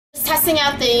testing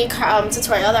out the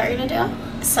tutorial that we're gonna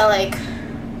do. So like,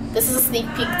 this is a sneak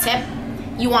peek tip.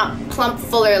 You want plump,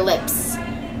 fuller lips.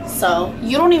 So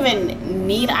you don't even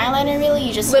need eyeliner really.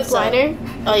 You just lip liner.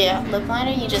 Oh yeah, lip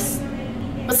liner. You just.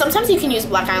 But sometimes you can use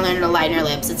black eyeliner to line your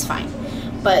lips. It's fine.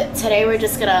 But today we're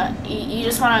just gonna. You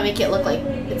just want to make it look like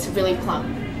it's really plump.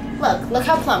 Look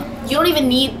how plump. You don't even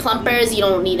need plumpers. You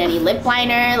don't need any lip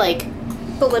liner. Like,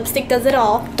 the lipstick does it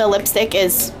all. The lipstick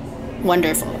is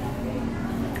wonderful.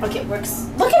 Okay, it works.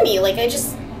 Look at me. Like I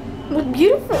just look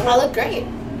beautiful. I look great.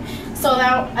 So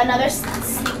now another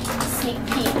sneak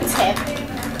peek tip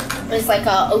is like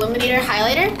a illuminator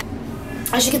highlighter.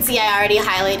 As you can see, I already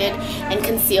highlighted and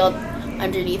concealed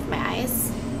underneath my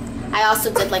eyes. I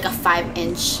also did like a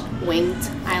 5-inch winged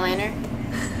eyeliner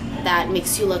that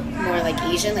makes you look more like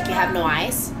Asian, like you have no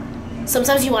eyes.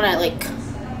 Sometimes you want to like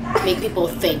make people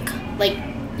think, like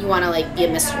you want to like be a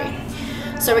mystery.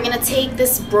 So we're gonna take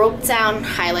this broke down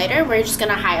highlighter. We're just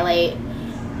gonna highlight,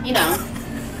 you know,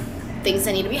 things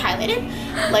that need to be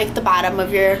highlighted, like the bottom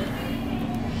of your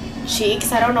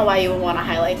cheeks. I don't know why you would want to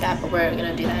highlight that, but we're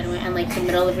gonna do that anyway. And like the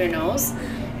middle of your nose,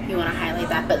 you want to highlight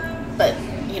that, but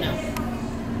you know.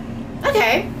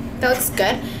 Okay, that looks good.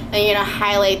 And you're gonna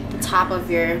highlight the top of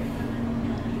your.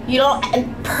 You don't.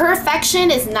 And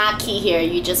perfection is not key here.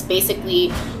 You just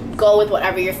basically go with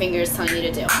whatever your finger is telling you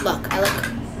to do. Look, I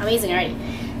look amazing already.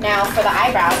 Now for the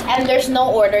eyebrows, and there's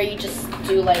no order. You just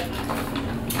do like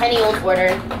any old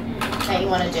order that you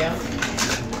want to do.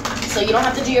 So you don't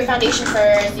have to do your foundation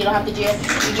first. You don't have to do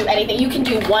anything. You can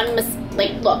do one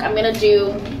look, I'm gonna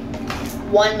do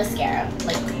one mascara.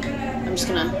 Like I'm just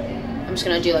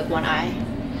gonna do like one eye.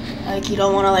 Like you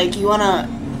don't wanna you wanna,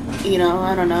 you know,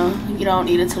 I don't know. You don't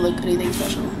need it to look anything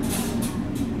special.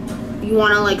 You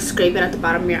wanna like scrape it at the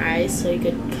bottom of your eyes so you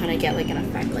could kind of get like an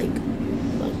effect like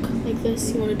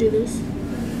this. You wanna do this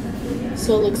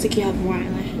so it looks like you have more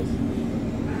eyelashes.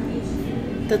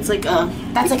 That's like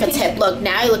a tip. Look,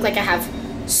 now you look like I have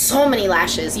so many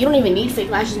lashes. You don't even need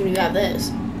fake lashes when you have this.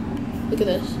 Look at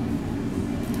this.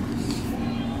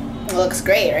 It looks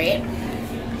great, right?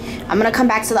 I'm gonna come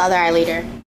back to the other eye later.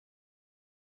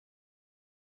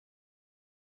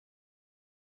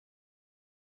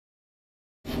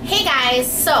 Hey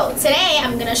guys, so today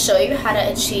I'm gonna show you how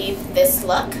to achieve this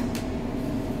look.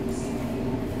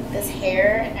 This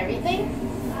hair and everything.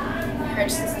 Hair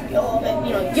just needs to be a little bit,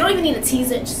 you know, you don't even need to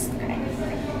tease it. Just, okay.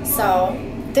 So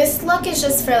this look is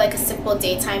just for like a simple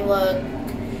daytime look.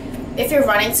 If you're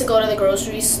running to go to the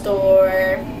grocery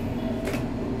store,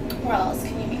 where else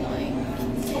can you be going?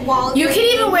 You can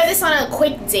even wear this on a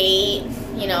quick date,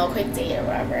 you know, a quick date or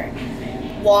whatever.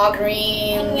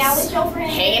 Walgreens,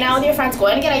 hanging out with your friends,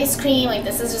 going to get ice cream. Like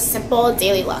this is just simple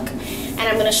daily look, and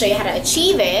I'm gonna show you how to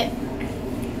achieve it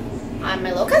on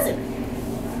my little cousin.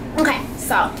 Okay,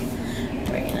 so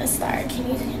we're gonna start. Can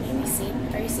you see?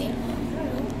 Are you seeing?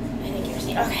 I think you're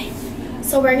seeing. Okay,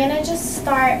 so we're gonna just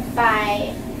start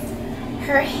by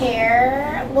her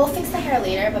hair. We'll fix the hair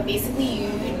later, but basically you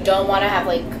don't want to have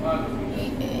like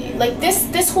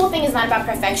this whole thing is not about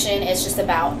perfection. It's just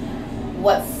about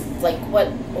what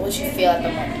you feel at the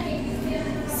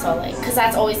moment. So like, cause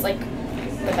that's always like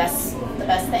the best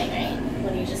thing, right?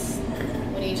 When you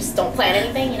just don't plan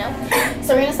anything, you know.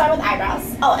 So we're gonna start with eyebrows.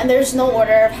 Oh, and there's no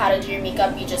order of how to do your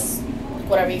makeup. You just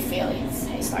whatever you feel. You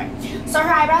start. So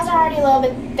her eyebrows are already a little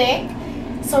bit thick.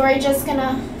 So we're just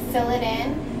gonna fill it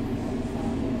in.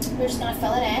 We're just gonna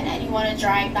fill it in, and you want to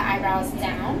drag the eyebrows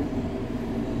down.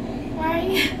 Why are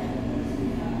you?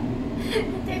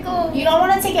 You don't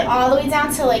want to take it all the way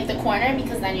down to like the corner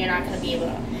because then you're not going to be able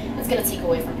to, it's going to take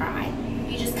away from her eye.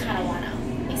 You just kind of want to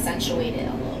accentuate it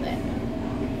a little bit.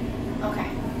 Okay.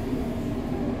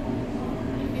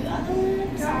 Do the other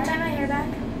one. Sorry. Tie my hair back.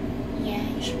 Yeah,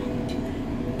 you should probably do that.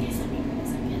 Okay, so maybe a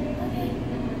second.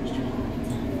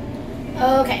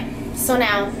 Okay. Okay, so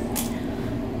now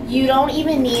you don't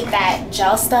even need that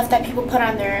gel stuff that people put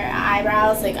on their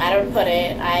eyebrows. Like I don't put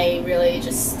it. I really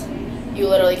just. You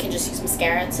literally can just use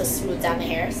mascara to smooth down the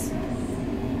hairs.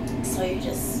 So you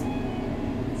just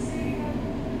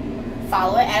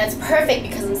follow it, and it's perfect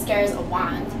because mascara is a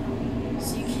wand.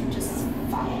 So you can just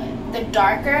follow it. The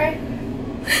darker,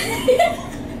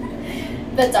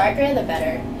 the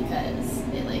better because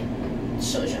it like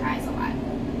shows your eyes a lot.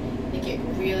 Like it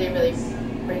really, really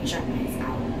brings your eyes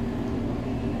out.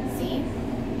 See?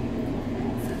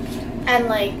 And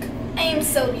like, I am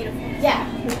so beautiful. Yeah.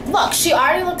 Look, she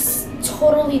already looks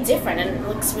totally different and it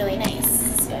looks really nice.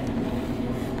 It's good.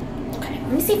 Okay,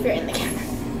 let me see if you're in the camera.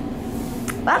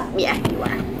 Well, yeah, you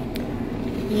are.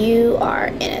 You are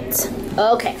in it.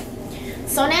 Okay.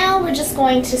 So now we're just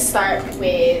going to start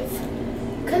with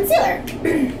concealer.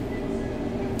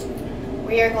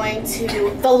 we are going to,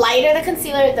 the lighter the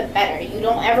concealer, the better. You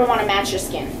don't ever want to match your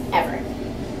skin, ever.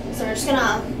 So we're just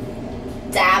gonna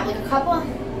dab like a couple.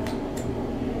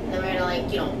 And then we're gonna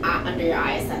like, you know, under your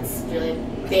eyes. That's really a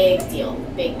big deal.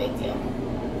 Big deal.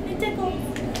 It tickles.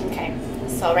 Okay.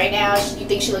 So right now, you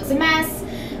think she looks a mess.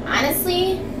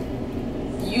 Honestly,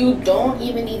 you don't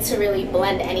even need to really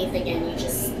blend anything in. You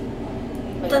just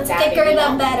like, The thicker,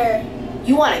 the better.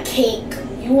 You want to cake.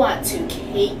 You want to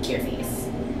cake your face.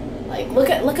 Like look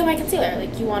at my concealer.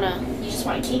 Like you just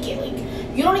want to cake it. Like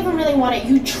you don't even really want to.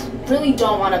 You really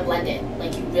don't want to blend it.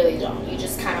 Like you really don't. You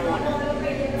just kind of want to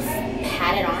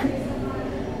pat it on.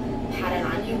 Pat it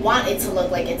on. You want it to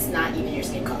look like it's not even your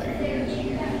skin color.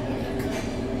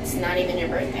 It's not even your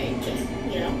birthday cake.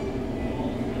 You know.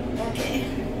 Okay.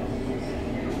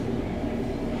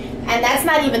 And that's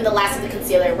not even the last of the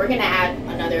concealer. We're gonna add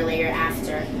another layer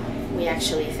after we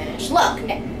actually finish. Look,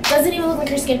 doesn't even look like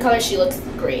her skin color. She looks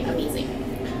great, amazing.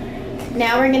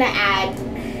 Now we're gonna add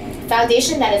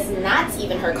foundation that is not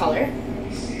even her color.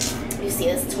 You see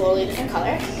this totally different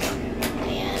color.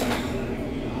 And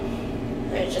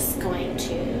we're just going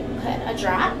to put a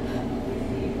drop.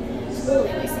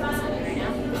 Totally wasting my time right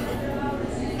now.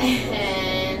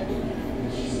 And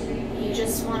you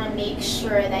just wanna make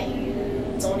sure that you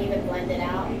don't even blend it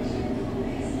out.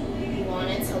 You want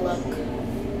it to look.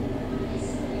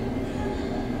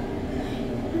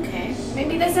 Okay.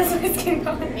 Maybe this is my skin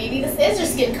color. Maybe this is your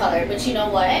skin color, but you know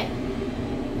what?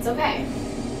 It's okay.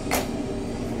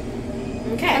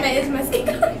 Okay. And it is my skin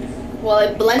color. Well,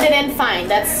 it blended in fine.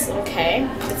 That's okay.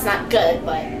 It's not good,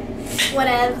 but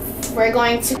Whatever. we're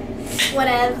going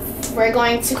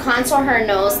to contour her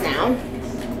nose now.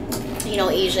 You know,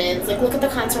 Asians, like look at the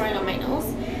contouring on my nose.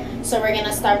 So we're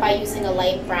gonna start by using a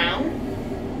light brown.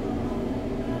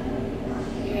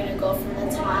 You're gonna go from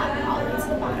the top all the way to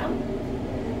the bottom.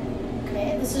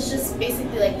 Okay, this is just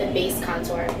basically like the base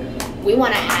contour. We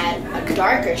wanna add a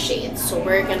darker shade, so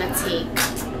we're gonna take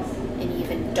an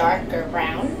even darker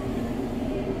brown.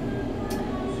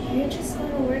 You're just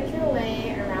gonna work your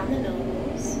way around the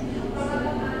nose,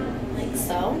 like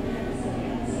so.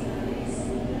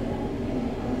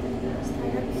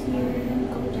 Start up here,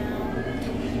 go down.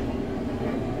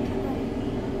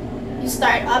 You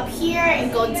start up here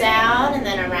and go down and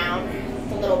then around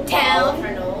the little tail of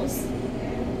her nose.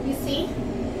 You see?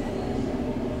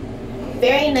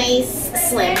 Very nice,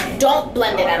 slim. Don't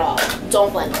blend it at all.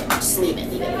 Don't blend it. Just leave it.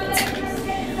 Leave it.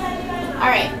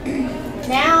 Alright.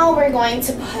 Now we're going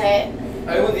to put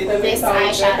this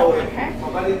eyeshadow on her.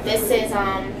 This is,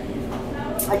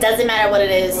 it doesn't matter what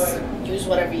it is. Use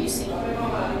whatever you see.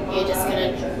 You're just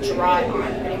going to draw it on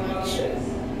pretty much.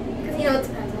 Because you know it's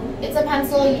a pencil. It's a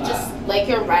pencil, you just, like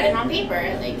you're writing on paper,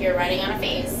 like you're writing on a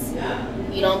face.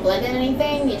 You don't blend in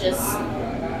anything, you just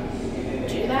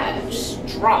do that. Just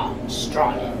draw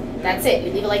it. That's it,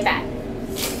 you leave it like that.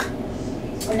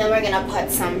 And then we're gonna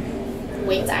put some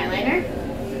winged eyeliner.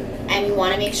 And you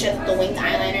wanna make sure that the winged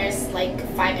eyeliner is like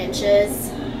 5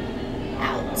 inches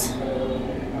out.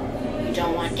 You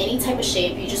don't want any type of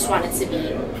shape, you just want it to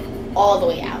be all the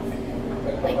way out.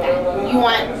 Like that. You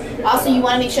want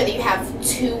to make sure that you have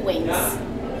 2 wings.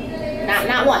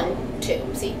 Not 1,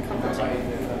 2. See? Come closer.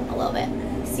 A little bit.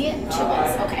 See it? 2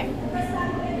 wings. Okay.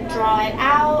 Draw it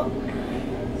out.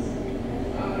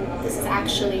 This is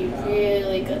actually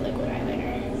really good liquid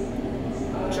eyeliner.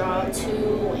 Draw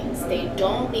 2 wings. They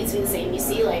don't need to be the same. You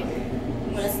see, like,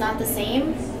 when it's not the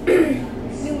same,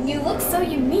 You look so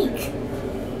unique.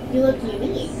 you look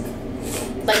unique.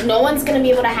 Like, no one's going to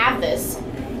be able to have this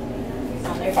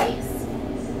on their face.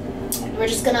 We're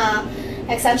just gonna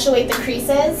accentuate the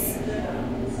creases.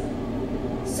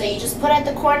 So you just put at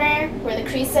the corner where the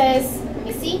crease is. Let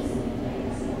me see.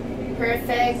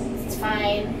 Perfect. It's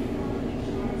fine.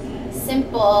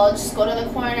 Simple. Just go to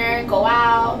the corner, go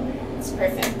out. It's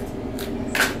perfect.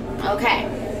 Okay.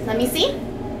 Let me see.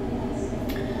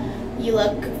 You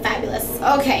look fabulous.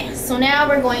 Okay. So now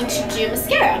we're going to do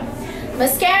mascara.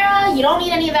 Mascara, you don't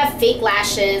need any of that fake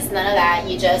lashes, none of that.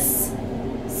 You just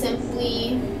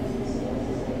simply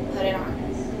put it on.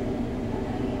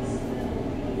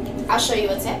 I'll show you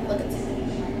a tip. Look at the tip.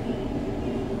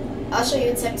 I'll show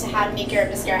you a tip to how to make your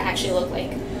mascara actually look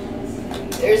like.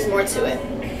 There's more to it.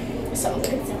 So look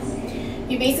at the tip.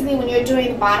 You basically, when you're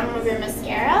doing the bottom of your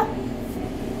mascara,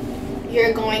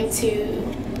 you're going to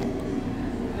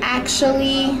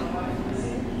actually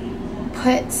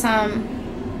put some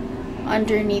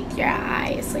underneath your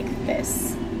eyes like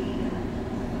this.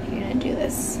 You're gonna do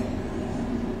this.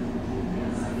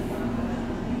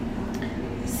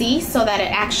 See? So that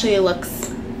it actually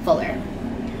looks fuller.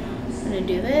 I'm gonna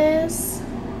do this.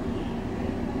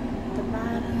 The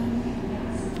bottom.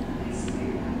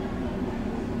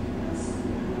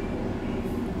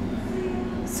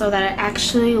 so that it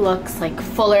actually looks like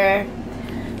fuller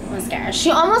mascara. She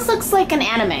almost looks like an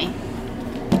anime,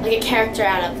 like a character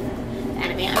out of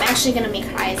anime. I'm actually gonna make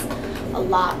her eyes a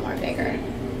lot more bigger.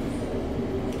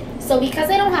 So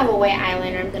because I don't have a white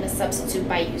eyeliner, I'm gonna substitute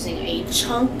by using a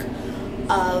chunk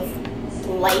of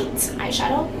light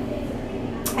eyeshadow,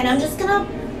 and I'm just gonna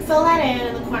fill that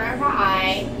in the corner of her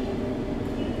eye.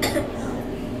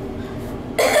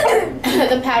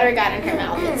 The powder got in her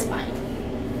mouth. It's fine.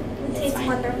 It tastes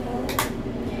wonderful.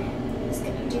 Just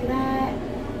gonna do that.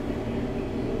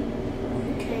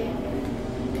 Okay.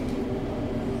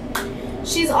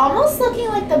 She's almost looking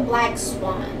like the Black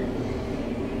Swan.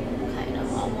 Kind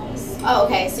of, almost. Oh,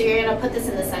 okay. So you're gonna put this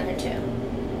in the center too.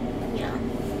 Yeah.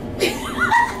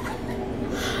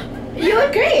 You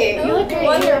look great. You look great.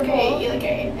 Wonderful. You look great. You look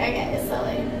great. Okay, so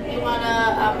like, you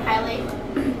wanna highlight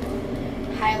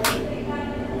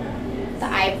the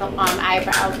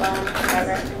eyebrow bone,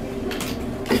 whatever.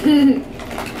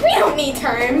 We don't need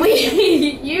terms.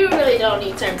 You really don't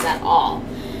need terms at all.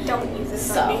 Don't use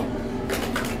this So on me.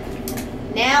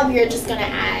 now we are just gonna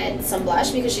add some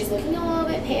blush because she's looking a little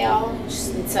bit pale. She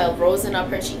just needs to rosy up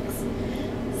her cheeks.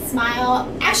 Smile.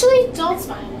 Actually, don't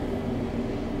smile.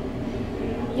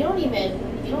 You don't need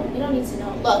to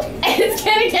know. Look, it's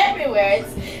getting everywhere.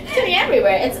 It's getting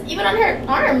everywhere. It's even on her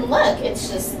arm. Look, it's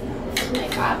just. Oh my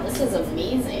god, this is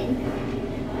amazing.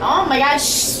 Oh my gosh,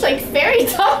 it's like fairy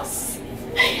dust.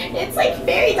 It's like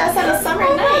fairy dust on a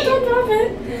summer night. Don't drop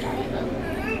it.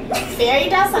 Fairy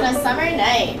dust on a summer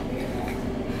night.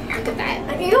 Look at that.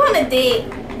 I can go on a date.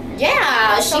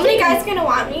 Yeah, So many guys gonna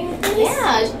want me with this.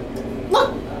 Yeah.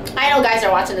 Look, I know guys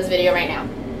are watching this video right now.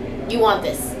 You want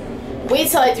this. Wait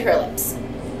till I do her lips.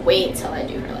 Wait till I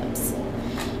do her lips.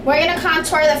 We're gonna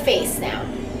contour the face now.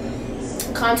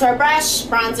 Contour brush,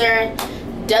 bronzer,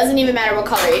 doesn't even matter what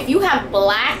color. If you have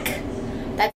black,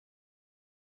 that's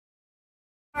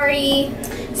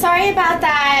sorry about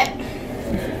that.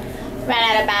 Ran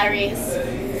out of batteries,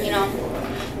 you know.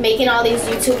 Making all these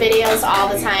YouTube videos all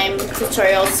the time,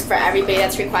 tutorials for everybody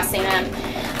that's requesting them.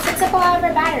 Takes up a lot of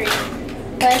our battery,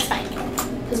 but it's fine.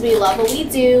 Because we love what we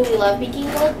do, we love making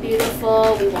you look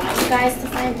beautiful, we want you guys to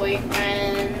find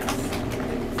boyfriends.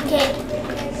 Okay.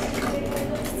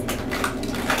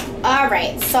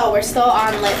 Alright, so we're still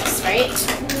on lips, right?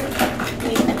 Let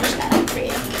me finish that up for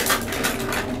you.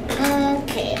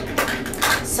 Okay.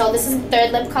 So this is the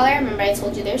third lip color. Remember I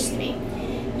told you there's 3.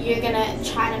 You're gonna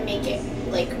try to make it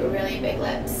like really big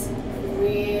lips.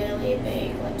 Really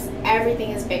big lips. Everything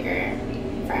is bigger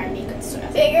for our makeup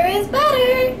tutorial. Bigger is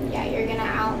better. Yeah, you're gonna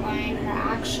outline her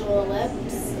actual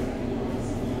lips.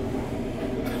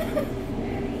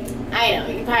 I know,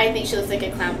 you probably think she looks like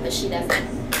a clown, but she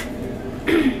doesn't.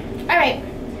 Alright,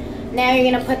 now you're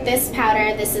gonna put this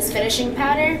powder. This is finishing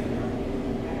powder.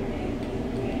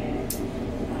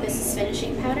 This is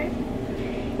finishing powder.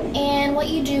 And what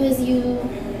you do is you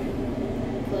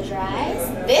close your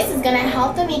eyes. This is gonna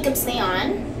help the makeup stay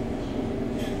on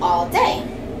all day.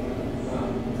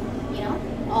 You know,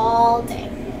 all day.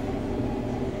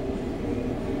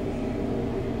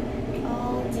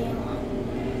 All day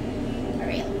long.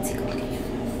 Alright, let me take a look at you.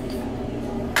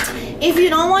 If you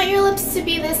don't want your lips to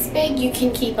be this big, you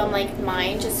can keep them like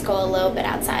mine. Just go a little bit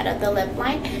outside of the lip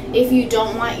line. If you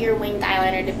don't want your winged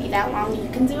eyeliner to be that long, you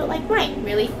can do it like mine.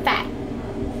 Really fat.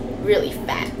 Really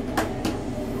fat.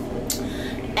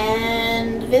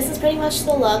 And this is pretty much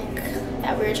the look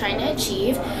that we're trying to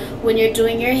achieve. When you're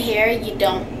doing your hair, you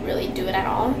don't really do it at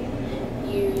all.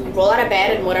 You roll out of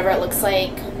bed and whatever it looks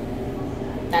like,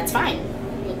 that's fine.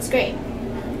 It looks great.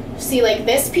 See, like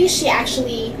this piece, she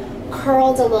actually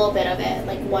curled a little bit of it,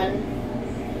 like one.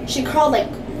 She just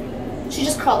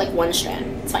curled like one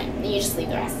strand. It's fine. And you just leave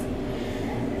the rest.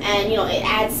 And you know, it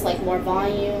adds like more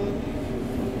volume,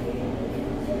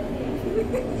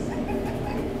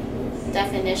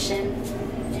 definition.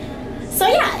 So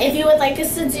yeah, if you would like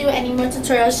us to do any more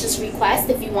tutorials, just request.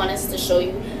 If you want us to show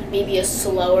you maybe a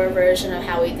slower version of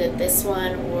how we did this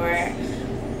one, or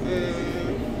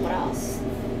what else?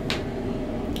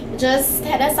 Just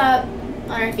hit us up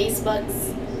on our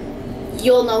Facebooks.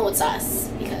 You'll know it's us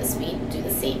because we do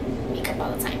the same makeup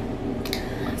all the time.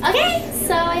 Okay,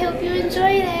 so I hope you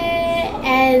enjoyed it,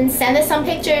 and send us some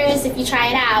pictures if you try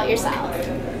it out yourself.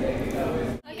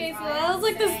 Okay, so that was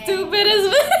like the stupidest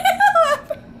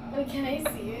video. Oh, can I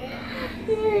see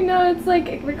it? No, it's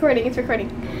like recording. It's recording.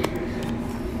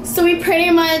 So we pretty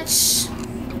much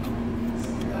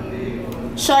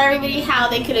showed everybody how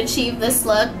they could achieve this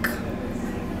look.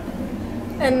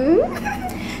 And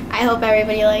I hope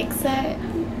everybody likes it.